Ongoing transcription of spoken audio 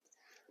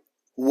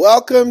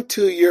Welcome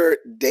to your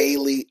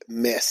daily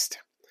mist.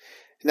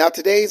 Now,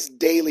 today's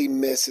daily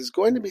mist is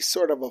going to be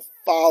sort of a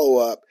follow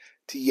up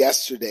to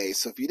yesterday.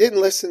 So, if you didn't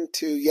listen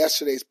to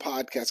yesterday's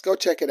podcast, go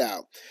check it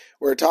out.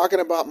 We're talking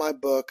about my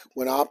book,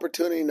 When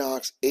Opportunity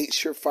Knocks, 8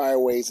 Surefire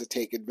Ways to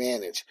Take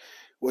Advantage,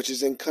 which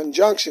is in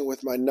conjunction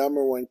with my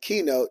number one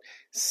keynote,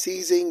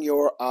 Seizing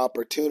Your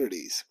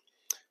Opportunities.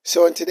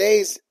 So, in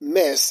today's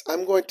mist,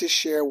 I'm going to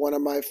share one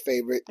of my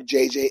favorite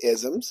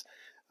JJ-isms.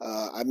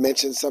 I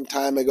mentioned some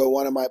time ago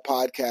one of my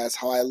podcasts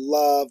how I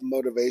love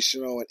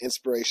motivational and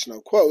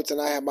inspirational quotes, and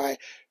I have my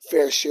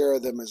fair share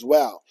of them as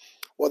well.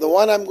 Well, the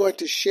one I'm going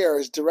to share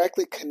is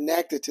directly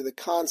connected to the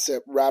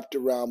concept wrapped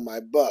around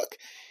my book.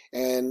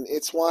 And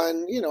it's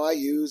one, I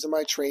use in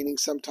my training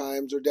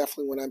sometimes, or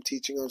definitely when I'm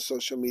teaching on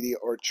social media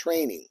or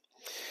training.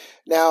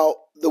 Now,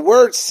 the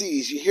word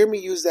seize, you hear me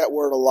use that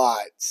word a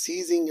lot,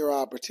 seizing your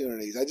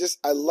opportunities.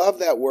 I love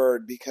that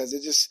word because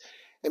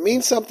it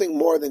means something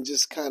more than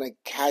just kind of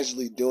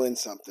casually doing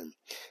something.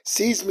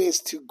 Seize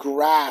means to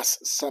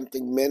grasp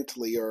something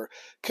mentally or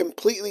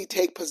completely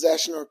take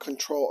possession or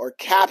control or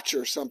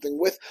capture something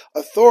with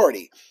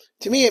authority.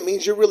 To me, it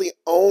means you're really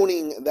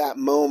owning that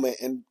moment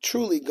and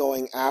truly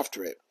going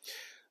after it.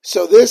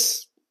 So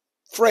this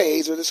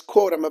phrase or this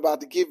quote I'm about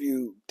to give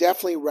you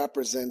definitely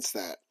represents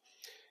that.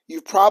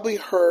 You've probably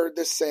heard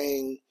the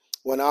saying,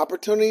 when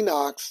opportunity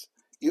knocks,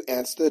 you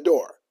answer the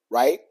door,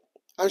 right?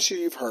 I'm sure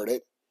you've heard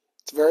it.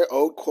 It's a very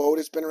old quote.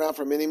 It's been around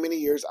for many, many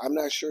years. I'm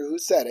not sure who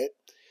said it.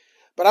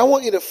 But I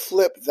want you to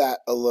flip that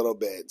a little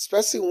bit,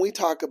 especially when we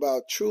talk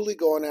about truly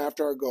going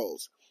after our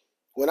goals.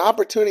 When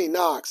opportunity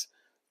knocks,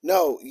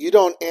 no, you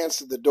don't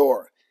answer the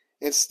door.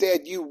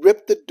 Instead, you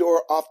rip the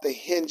door off the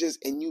hinges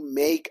and you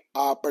make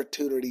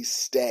opportunity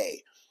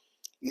stay.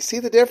 You see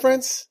the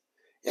difference?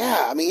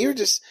 Yeah, I mean,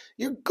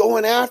 you're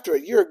going after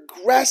it. You're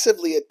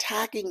aggressively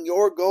attacking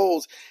your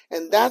goals.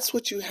 And that's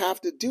what you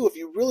have to do if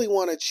you really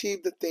want to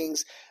achieve the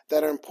things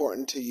that are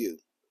important to you.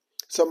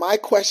 So my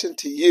question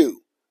to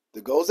you,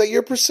 the goals that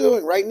you're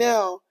pursuing right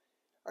now,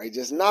 are you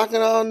just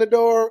knocking on the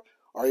door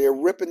or are you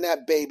ripping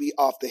that baby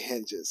off the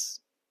hinges?